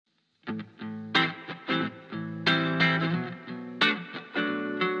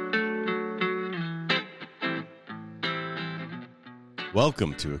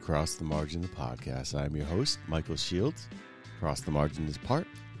Welcome to Across the Margin, the podcast. I'm your host, Michael Shields. Across the Margin is part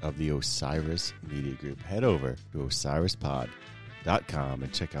of the Osiris Media Group. Head over to osirispod.com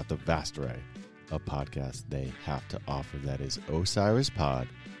and check out the vast array of podcasts they have to offer. That is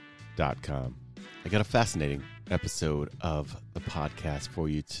osirispod.com. I got a fascinating episode of the podcast for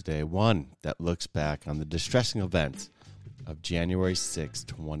you today. One that looks back on the distressing events of January 6,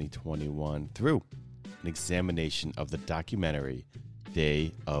 2021 through an examination of the documentary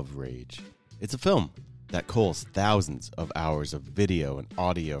Day of Rage. It's a film that culls thousands of hours of video and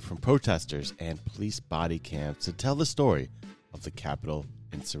audio from protesters and police body cams to tell the story of the Capitol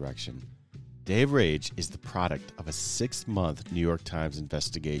insurrection. Day of Rage is the product of a 6-month New York Times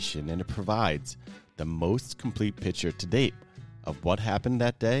investigation, and it provides the most complete picture to date of what happened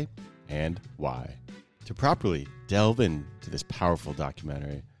that day and why. To properly delve into this powerful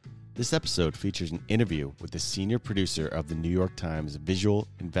documentary, this episode features an interview with the senior producer of the New York Times Visual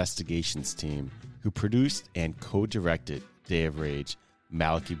Investigations team who produced and co-directed Day of Rage,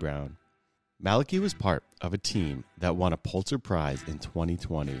 Malachy Brown. Malachy was part of a team that won a Pulitzer Prize in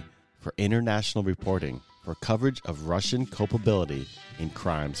 2020 for international reporting for coverage of Russian culpability in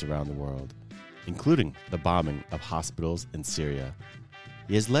crimes around the world, including the bombing of hospitals in Syria.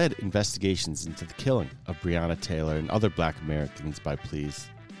 He has led investigations into the killing of Breonna Taylor and other Black Americans by police,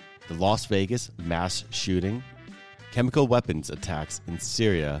 the Las Vegas mass shooting, chemical weapons attacks in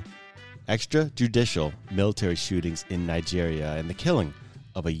Syria, extrajudicial military shootings in Nigeria, and the killing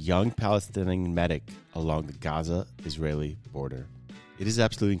of a young Palestinian medic along the Gaza-Israeli border. It is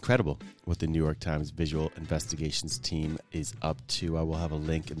absolutely incredible what the New York Times Visual Investigations team is up to. I will have a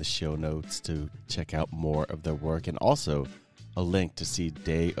link in the show notes to check out more of their work and also a link to see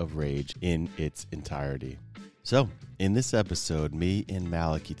Day of Rage in its entirety. So, in this episode, me and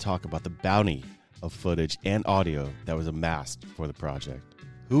Malachy talk about the bounty of footage and audio that was amassed for the project,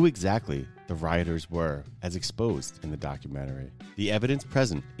 who exactly the rioters were as exposed in the documentary, the evidence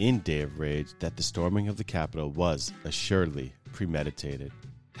present in Day of Rage that the storming of the Capitol was assuredly premeditated,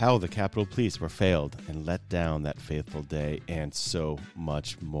 how the Capitol Police were failed and let down that fateful day, and so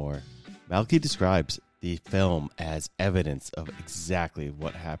much more. Malachy describes the film as evidence of exactly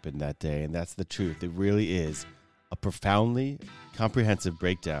what happened that day, and that's the truth. It really is a profoundly comprehensive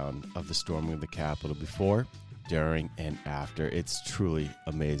breakdown of the storming of the Capitol before, during, and after. It's truly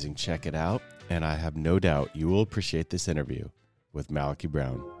amazing. Check it out, and I have no doubt you will appreciate this interview with Malachy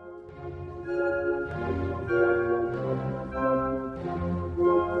Brown.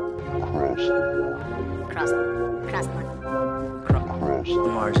 Across the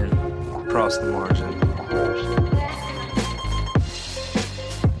margin. Across the margin.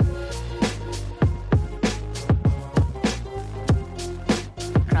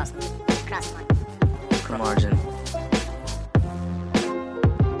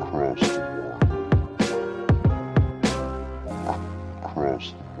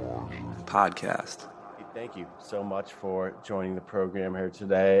 Podcast. Thank you so much for joining the program here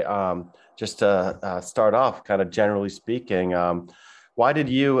today. Just to start off, kind of generally speaking, why did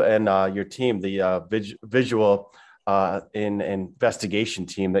you and your team, the visual investigation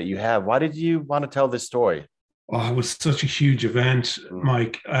team that you have, why did you want to tell this story? Oh, it was such a huge event,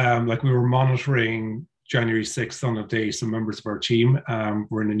 Mike. Like we were monitoring January 6th on a day, some members of our team.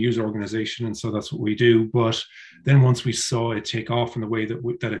 We're in a news organization, and so that's what we do. But then once we saw it take off in the way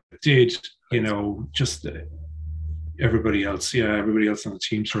that it did, just everybody else on the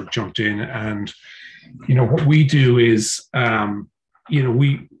team sort of jumped in. And, what we do is,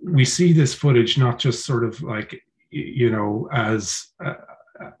 we see this footage not just sort of like, as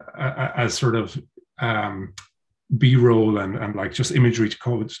sort of B-roll and like just imagery to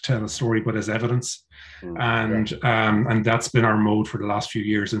tell a story, but as evidence. And that's been our mode for the last few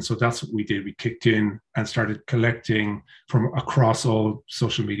years. And so that's what we did. We kicked in and started collecting from across all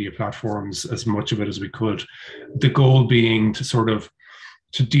social media platforms as much of it as we could. The goal being to sort of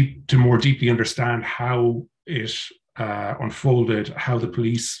to more deeply understand how it unfolded, how the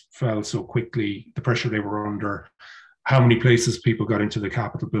police fell so quickly, the pressure they were under, how many places people got into the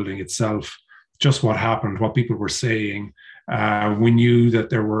Capitol building itself, just what happened, what people were saying. We knew that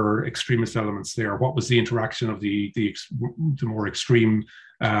there were extremist elements there. What was the interaction of the more extreme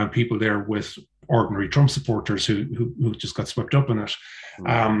people there with ordinary Trump supporters who just got swept up in it?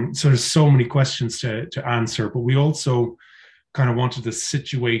 So there's so many questions to answer, but we also kind of wanted to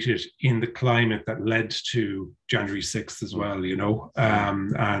situate it in the climate that led to January 6th as well,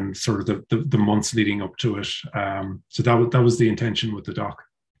 and sort of the months leading up to it. So that was the intention with the doc.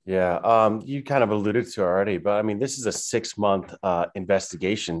 Yeah, you kind of alluded to already, but I mean, this is a 6-month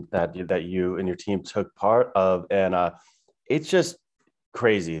investigation that you and your team took part of, and it's just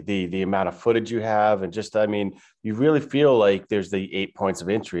crazy. The amount of footage you have, and just, I mean, you really feel like there's the 8 points of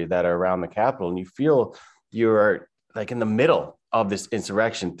entry that are around the Capitol, and you feel you're like in the middle of this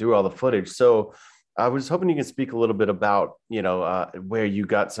insurrection through all the footage. So I was hoping you can speak a little bit about, where you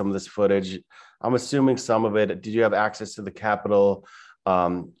got some of this footage. I'm assuming some of it, did you have access to the Capitol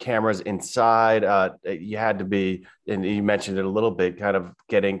cameras inside? You had to be, and you mentioned it a little bit, kind of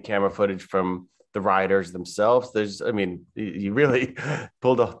getting camera footage from the rioters themselves. You really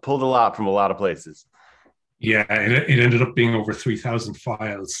pulled a lot from a lot of places. Yeah, it ended up being over 3,000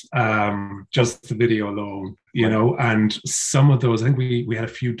 files, just the video alone, and some of those, I think we had a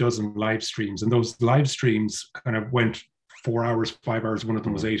few dozen live streams, and those live streams kind of went 4 hours, 5 hours. One of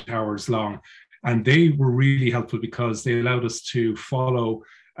them was 8 hours long. And they were really helpful because they allowed us to follow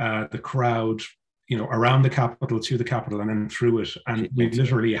the crowd, around the Capitol, to the Capitol, and then through it. And we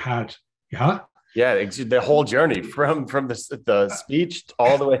literally had, the whole journey from the speech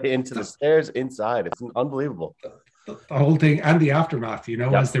all the way into the stairs inside. It's unbelievable. The whole thing and the aftermath,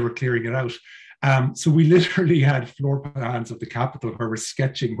 as they were clearing it out. So we literally had floor plans of the Capitol where we're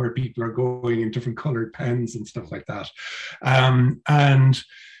sketching where people are going in different colored pens and stuff like that. And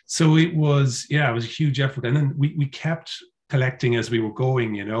so it was a huge effort. And then we kept collecting as we were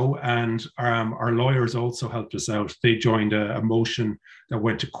going, and our lawyers also helped us out. They joined a motion that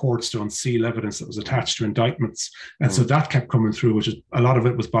went to courts to unseal evidence that was attached to indictments. And so that kept coming through, which is, a lot of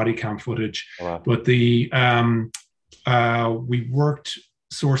it was body cam footage. Wow. But we worked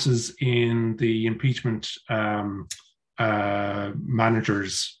sources in the impeachment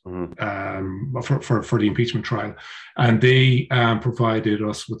managers for the impeachment trial, and they provided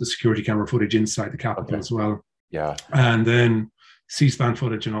us with the security camera footage inside the Capitol as well. Yeah, and then C-SPAN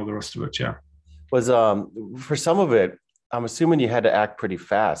footage and all the rest of it. Yeah, was for some of it, I'm assuming you had to act pretty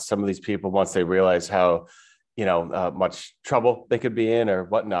fast. Some of these people, once they realized how much trouble they could be in or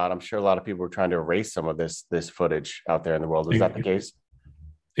whatnot, I'm sure a lot of people were trying to erase some of this footage out there in the world. Was that the case?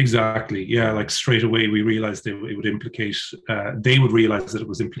 Exactly. Yeah. Like straight away, we realized it would implicate, they would realize that it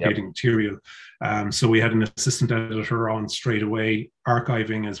was implicating material. So we had an assistant editor on straight away,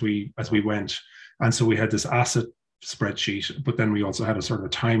 archiving as we went. And so we had this asset spreadsheet, but then we also had a sort of a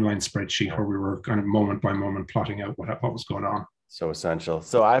timeline spreadsheet where we were kind of moment by moment plotting out what was going on. So essential.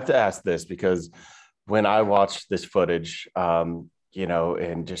 So I have to ask this because when I watch this footage, and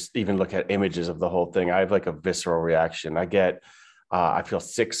just even look at images of the whole thing, I have like a visceral reaction. I feel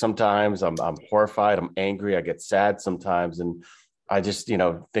sick sometimes. I'm horrified. I'm angry. I get sad sometimes. And I just,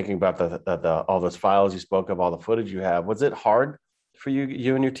 thinking about the all those files you spoke of, all the footage you have, was it hard for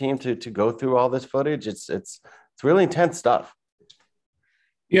you and your team to go through all this footage? It's really intense stuff.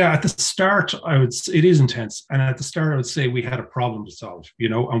 Yeah, at the start, it is intense. And at the start, I would say we had a problem to solve,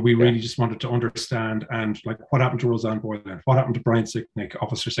 and we really just wanted to understand and like what happened to Roseanne Boylan, what happened to Brian Sicknick,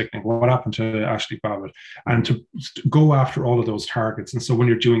 Officer Sicknick, what happened to Ashley Babbitt, and to go after all of those targets. And so when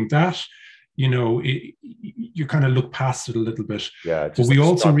you're doing that, you kind of look past it a little bit. Yeah, but we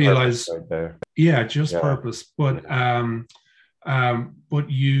also realize, purpose. But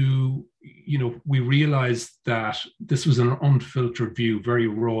we realized that this was an unfiltered view, very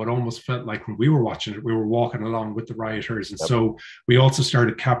raw. It almost felt like when we were watching it, we were walking along with the rioters. And so we also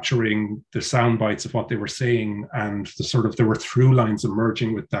started capturing the sound bites of what they were saying, and there were through lines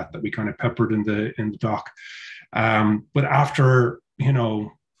emerging with that we kind of peppered in the doc. But after,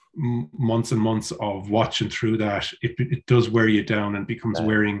 months and months of watching through that, it does wear you down and becomes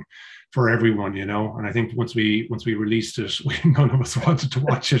wearing for everyone, and I think once we released it, none of us wanted to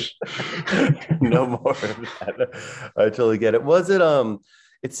watch it. No more of that. I totally get it. Was it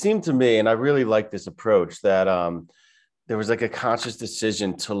it seemed to me, and I really like this approach, that there was like a conscious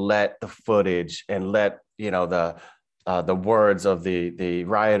decision to let the footage and let the words of the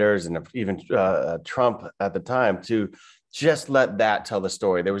rioters and even Trump at the time, to just let that tell the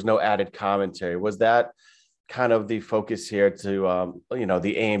story. There was no added commentary. Was that kind of the focus here, to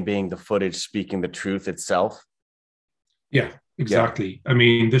the aim being the footage speaking the truth itself? Yeah, exactly. I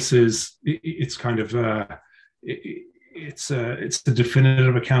mean, it's kind of it's the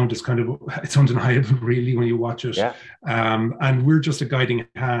definitive account. It's undeniable really when you watch it. And we're just a guiding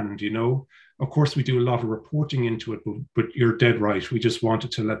hand. Of course, we do a lot of reporting into it, but you're dead right. We just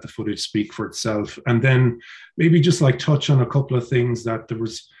wanted to let the footage speak for itself, and then maybe just like touch on a couple of things that there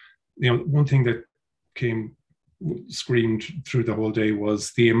was. One thing that screamed through the whole day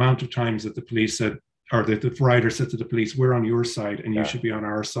was the amount of times that the police said or the rider said to the police, "We're on your side and you should be on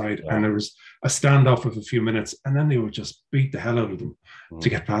our side." Yeah. And there was a standoff of a few minutes, and then they would just beat the hell out of them to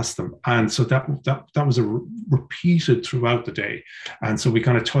get past them. And so that was repeated throughout the day. And so we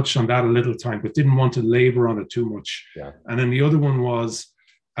kind of touched on that a little time, but didn't want to labor on it too much. Yeah. And then the other one was,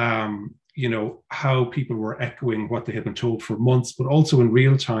 how people were echoing what they had been told for months, but also in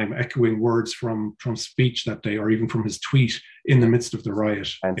real time echoing words from Trump's speech that day, or even from his tweet in the midst of the riot.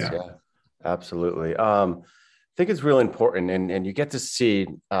 Absolutely. I think it's really important, and you get to see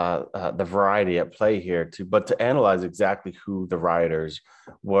the variety at play here but to analyze exactly who the rioters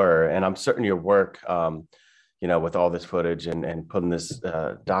were. And I'm certain your work, with all this footage and putting this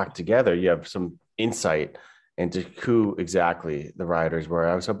doc together, you have some insight into who exactly the rioters were.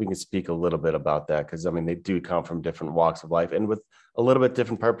 I was hoping you could speak a little bit about that, because they do come from different walks of life and with a little bit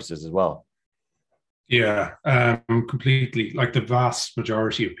different purposes as well. Yeah, completely. Like the vast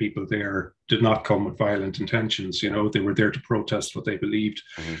majority of people there did not come with violent intentions. They were there to protest what they believed.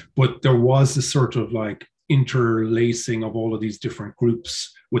 Mm-hmm. But there was this sort of like interlacing of all of these different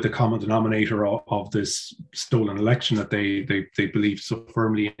groups with a common denominator of this stolen election that they believed so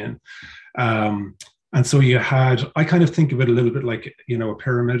firmly in. And so you had, I kind of think of it a little bit like, a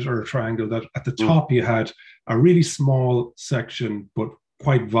pyramid or a triangle, that at the top you had a really small section, but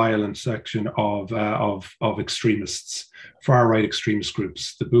quite violent section of extremists, far right extremist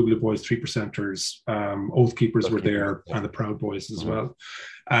groups. The Boogaloo Boys, 3%ers, Oath Keepers were there, and the Proud Boys as well.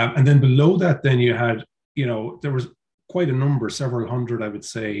 And then below that, then you had, there was quite a number, several hundred, I would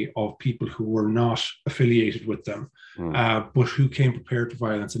say, of people who were not affiliated with them, but who came prepared to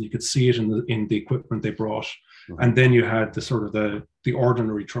violence, and you could see it in the equipment they brought. And then you had the sort of the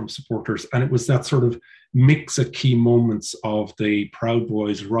ordinary Trump supporters, and it was that sort of mix at key moments of the Proud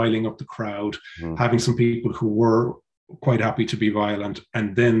Boys riling up the crowd, having some people who were quite happy to be violent,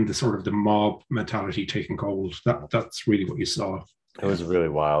 and then the sort of the mob mentality taking hold. That's really what you saw. It was really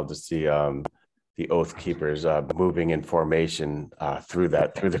wild to see the Oath Keepers moving in formation through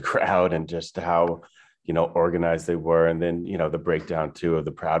the crowd, and just how organized they were. And then the breakdown too of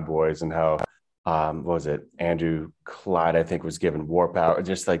the Proud Boys, and how what was it, Andrew Clyde, I think, was given war power,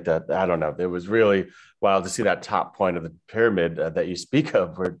 just like that. I don't know, it was really wild to see that top point of the pyramid that you speak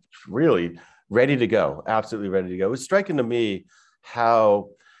of, were really ready to go, absolutely ready to go. It was striking to me how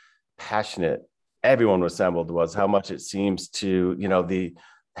passionate everyone assembled was, how much it seems to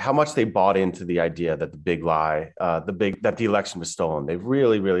how much they bought into the idea that the big lie, that the election was stolen. They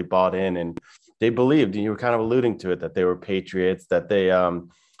really, really bought in, and they believed, and you were kind of alluding to it, that they were patriots, that they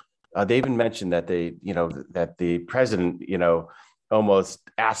even mentioned that that the president, almost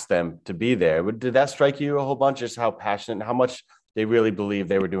asked them to be there. Did that strike you a whole bunch, just how passionate and how much they really believed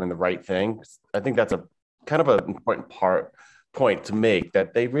they were doing the right thing? I think that's a kind of an important point to make,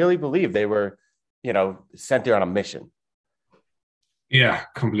 that they really believe they were, sent there on a mission. Yeah,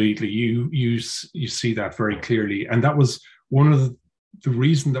 completely. You see that very clearly. And that was one of the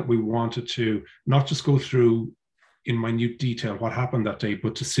reason that we wanted to not just go through in minute detail what happened that day,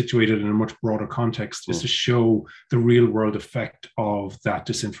 but to situate it in a much broader context, is to show the real world effect of that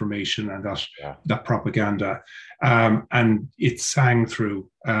disinformation and that propaganda. And it sang through.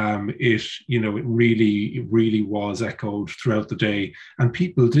 It really was echoed throughout the day. And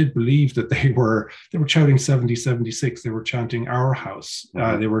people did believe that they were shouting 70-76. They were chanting "Our House."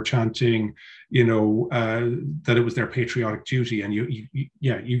 They were chanting, that it was their patriotic duty. And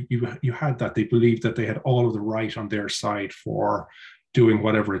you had that. They believed that they had all of the right on their side for doing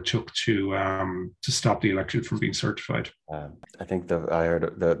whatever it took to stop the election from being certified. I think I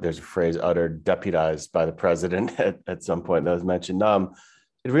heard there's a phrase uttered, deputized by the president at some point that was mentioned.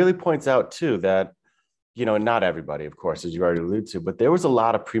 It really points out too that, not everybody, of course, as you already alluded to, but there was a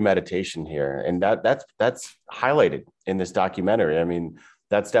lot of premeditation here, and that's highlighted in this documentary. I mean,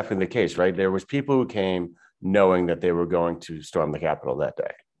 that's definitely the case, right? There was people who came knowing that they were going to storm the Capitol that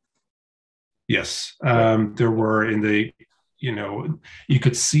day. Yes, there were you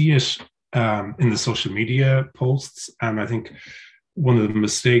could see it in the social media posts. And I think one of the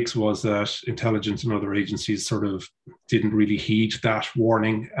mistakes was that intelligence and other agencies sort of didn't really heed that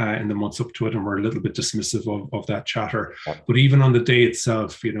warning in the months up to it, and were a little bit dismissive of that chatter. But even on the day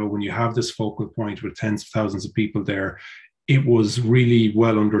itself, when you have this focal point with tens of thousands of people there, it was really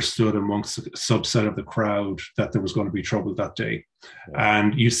well understood amongst a subset of the crowd that there was going to be trouble that day.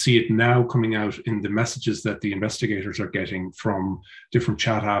 And you see it now coming out in the messages that the investigators are getting from different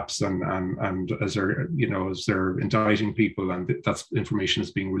chat apps, and as they're indicting people, and that information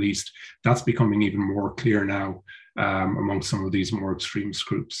is being released, that's becoming even more clear now amongst some of these more extremist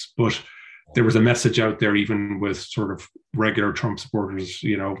groups. But there was a message out there, even with sort of regular Trump supporters,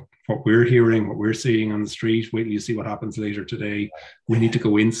 what we're hearing, what we're seeing on the street. Wait till you see what happens later today. We need to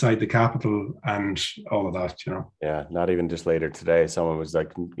go inside the Capitol and all of that, Yeah, not even just later today. Someone was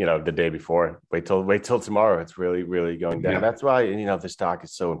like, the day before, wait till tomorrow. It's really, really going down. Yeah. That's why, this talk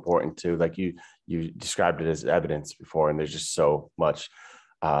is so important too. Like you described it as evidence before, and there's just so much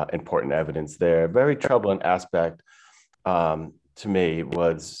important evidence there. Very troubling aspect to me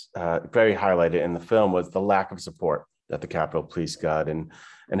was very highlighted in the film was the lack of support that the Capitol Police got and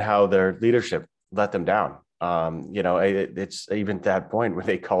how their leadership let them down. It's even that point where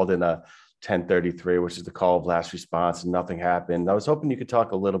they called in a 1033, which is the call of last response, and nothing happened. I was hoping you could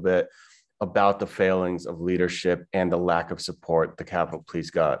talk a little bit about the failings of leadership and the lack of support the Capitol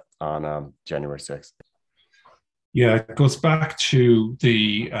Police got on January 6th. Yeah, it goes back to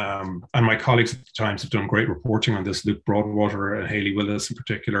and my colleagues at the Times have done great reporting on this, Luke Broadwater and Haley Willis in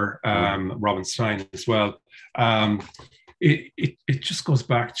particular, Robin Stein as well. It just goes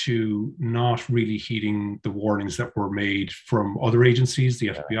back to not really heeding the warnings that were made from other agencies. The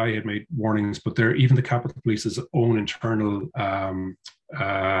FBI had made warnings, but even the Capitol Police's own internal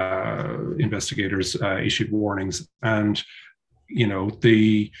investigators issued warnings. And,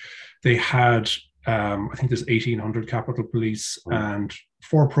 they had, I think there's 1,800 Capitol Police, and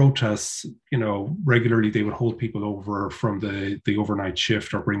for protests, regularly they would hold people over from the overnight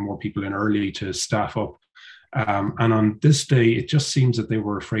shift or bring more people in early to staff up. And on this day, it just seems that they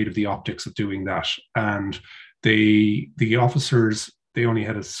were afraid of the optics of doing that. And the officers, they only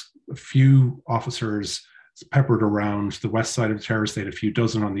had a few officers peppered around the west side of the terrace. They had a few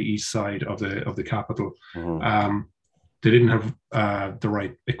dozen on the east side of the Capitol. They didn't have the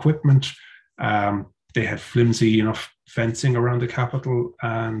right equipment. They had flimsy enough fencing around the Capitol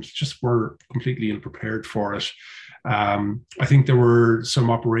and just were completely unprepared for it. I think there were some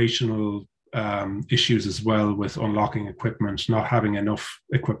operational issues as well with unlocking equipment, not having enough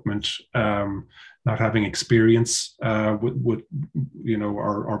equipment, not having experience with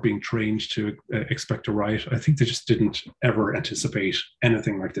or being trained to expect a riot. I think they just didn't ever anticipate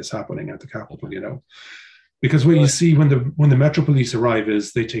anything like this happening at the Capitol, because what you see when the Metro Police arrive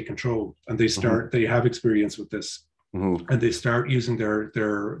is they take control and they start, they have experience with this. And they start using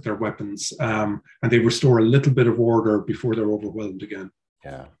their weapons, and they restore a little bit of order before they're overwhelmed again.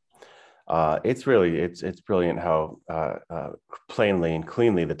 Yeah. It's brilliant how plainly and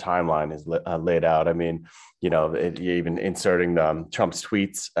cleanly the timeline is laid out. I mean, even inserting Trump's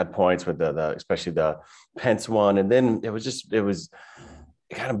tweets at points with the especially the Pence one, and then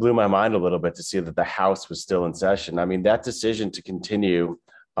it kind of blew my mind a little bit to see that the House was still in session. I mean, that decision to continue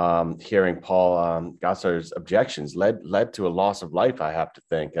hearing Paul Gosar's objections led to a loss of life, I have to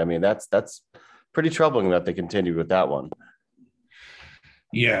think. I mean, that's pretty troubling that they continued with that one.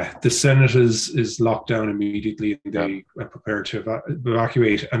 Yeah, the Senate is locked down immediately. They are prepared to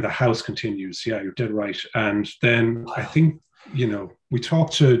evacuate, and the House continues. Yeah, you're dead right. And then I think, we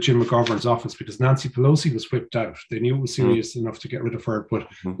talked to Jim McGovern's office because Nancy Pelosi was whipped out. They knew it was serious enough to get rid of her, but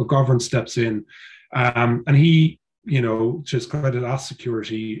McGovern steps in, and he, to his credit, asked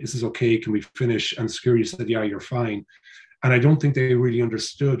security, "Is this okay? Can we finish?" And security said, "Yeah, you're fine." And I don't think they really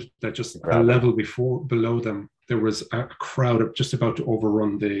understood that just a level below them, there was a crowd of just about to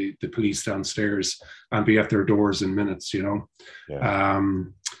overrun the police downstairs and be at their doors in minutes, Yeah.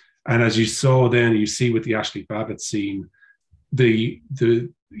 And as you saw then, you see with the Ashley Babbitt scene, they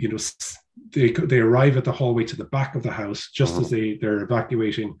arrive at the hallway to the back of the house just as they're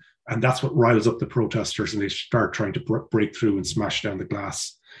evacuating, and that's what riles up the protesters, and they start trying to break through and smash down the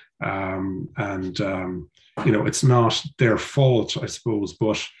glass. It's not their fault, I suppose,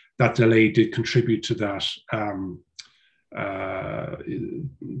 but that delay did contribute to that,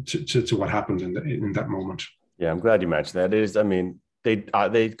 to what happened in that moment. Yeah, I'm glad you mentioned that. It is, I mean, they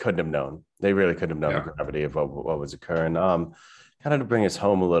couldn't have known. They really couldn't have known the gravity of what was occurring. Kind of to bring us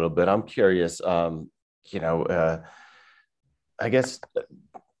home a little bit, I'm curious, I guess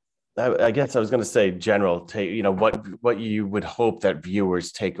I was going to say general take, what you would hope that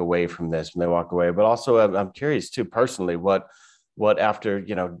viewers take away from this when they walk away. But also I'm curious too, personally, what after,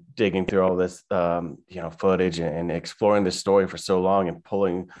 digging through all this, footage and exploring this story for so long and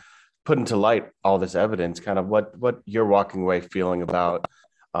putting to light all this evidence, kind of what you're walking away feeling about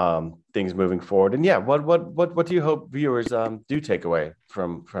things moving forward. And what do you hope viewers do take away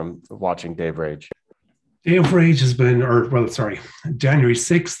from watching Day of Rage? Day of Rage has been, January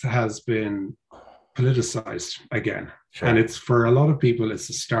 6th has been politicized again. Sure. And it's, for a lot of people, it's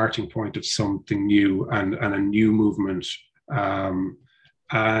the starting point of something new and a new movement.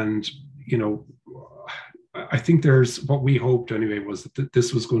 I think there's what we hoped anyway was that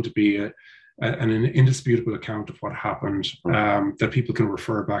this was going to be an indisputable account of what happened that people can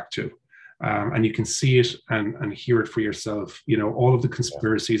refer back to. And you can see it and hear it for yourself. All of the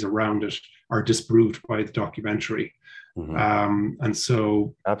conspiracies around it are disproved by the documentary. And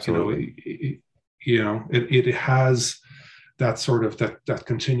so, absolutely, it has that sort of that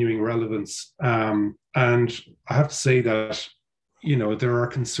continuing relevance. And I have to say that, there are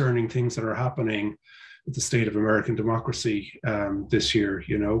concerning things that are happening with the state of American democracy this year,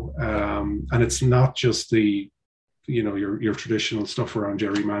 and it's not just the your traditional stuff around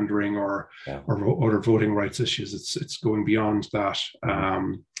gerrymandering or other voting rights issues. It's going beyond that.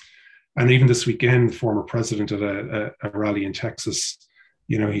 And even this weekend, the former president at a rally in Texas,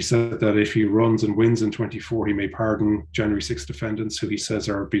 he said that if he runs and wins in 2024, he may pardon January 6th defendants who he says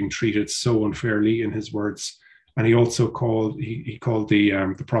are being treated so unfairly, in his words. And he also called the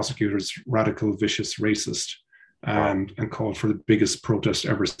prosecutors radical, vicious, racist. And called for the biggest protest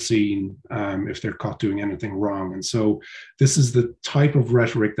ever seen if they're caught doing anything wrong. And so this is the type of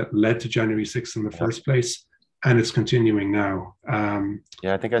rhetoric that led to January 6th in the first place, and it's continuing now.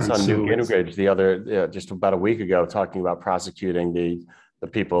 I think I saw Newt Gingrich just about a week ago talking about prosecuting the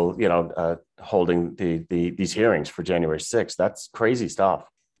people, holding these hearings for January 6th. That's crazy stuff.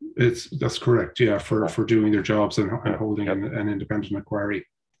 That's correct. Yeah, for doing their jobs and holding an independent inquiry.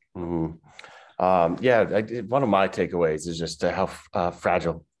 Mm-hmm. One of my takeaways is just how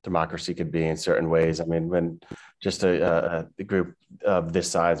fragile democracy could be in certain ways. I mean, when just a group of this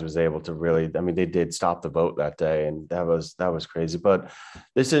size was able to really, they did stop the vote that day, and that was crazy. But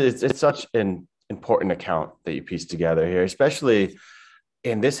it's such an important account that you piece together here, especially,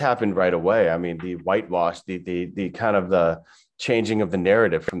 and this happened right away. I mean, the whitewash, the kind of the changing of the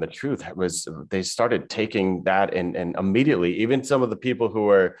narrative from the truth was, they started taking that and immediately, even some of the people who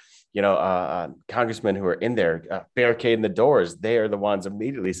were, congressmen who are in there barricading the doors, they are the ones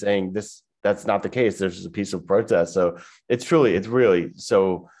immediately saying that's not the case. There's just a peaceful protest. So it's really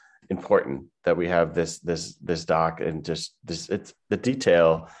so important that we have this doc, and just it's the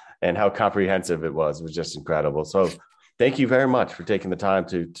detail and how comprehensive it was just incredible. So thank you very much for taking the time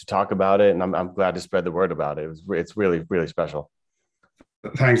to talk about it. And I'm glad to spread the word about it. It's really, really special.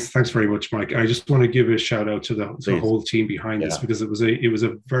 Thanks very much, Mike. I just want to give a shout out to the whole team behind this, because it was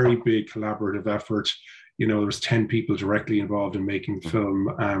a very big collaborative effort. There was 10 people directly involved in making the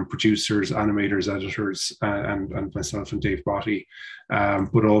film, producers, animators, editors, and myself and Dave Botti,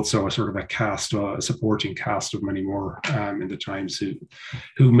 but also a sort of a supporting cast of many more in the Times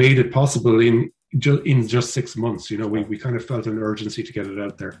who made it possible in just 6 months. We kind of felt an urgency to get it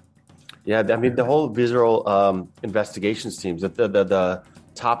out there. Yeah, the whole visual investigations teams, the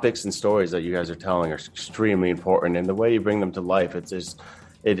topics and stories that you guys are telling are extremely important, and the way you bring them to life,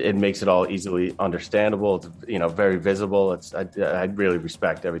 it makes it all easily understandable. It's very visible. I really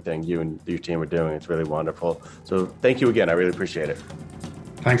respect everything you and your team are doing. It's really wonderful. So thank you again. I really appreciate it.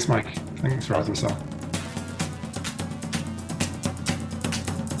 Thanks, Mike. Thanks for having us on.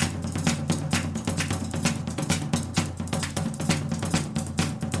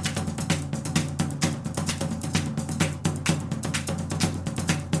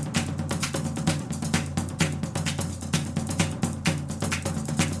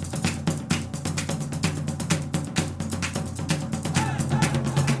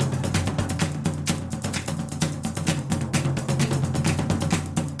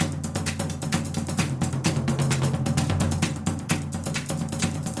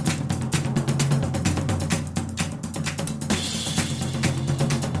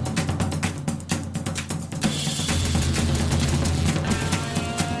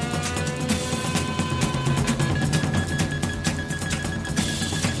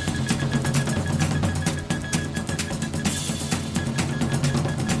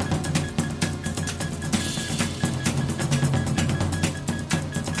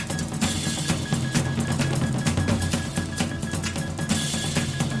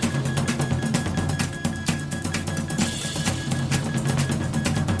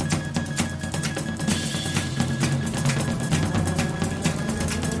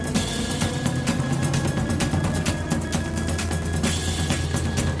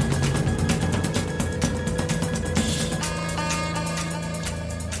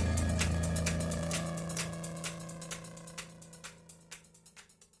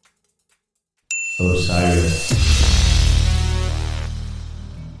 Osiris.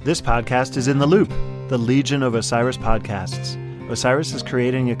 This podcast is In the Loop, the Legion of Osiris podcasts. Osiris is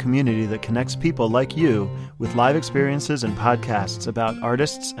creating a community that connects people like you with live experiences and podcasts about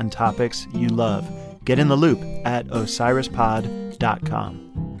artists and topics you love. Get in the loop at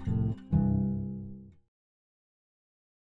osirispod.com.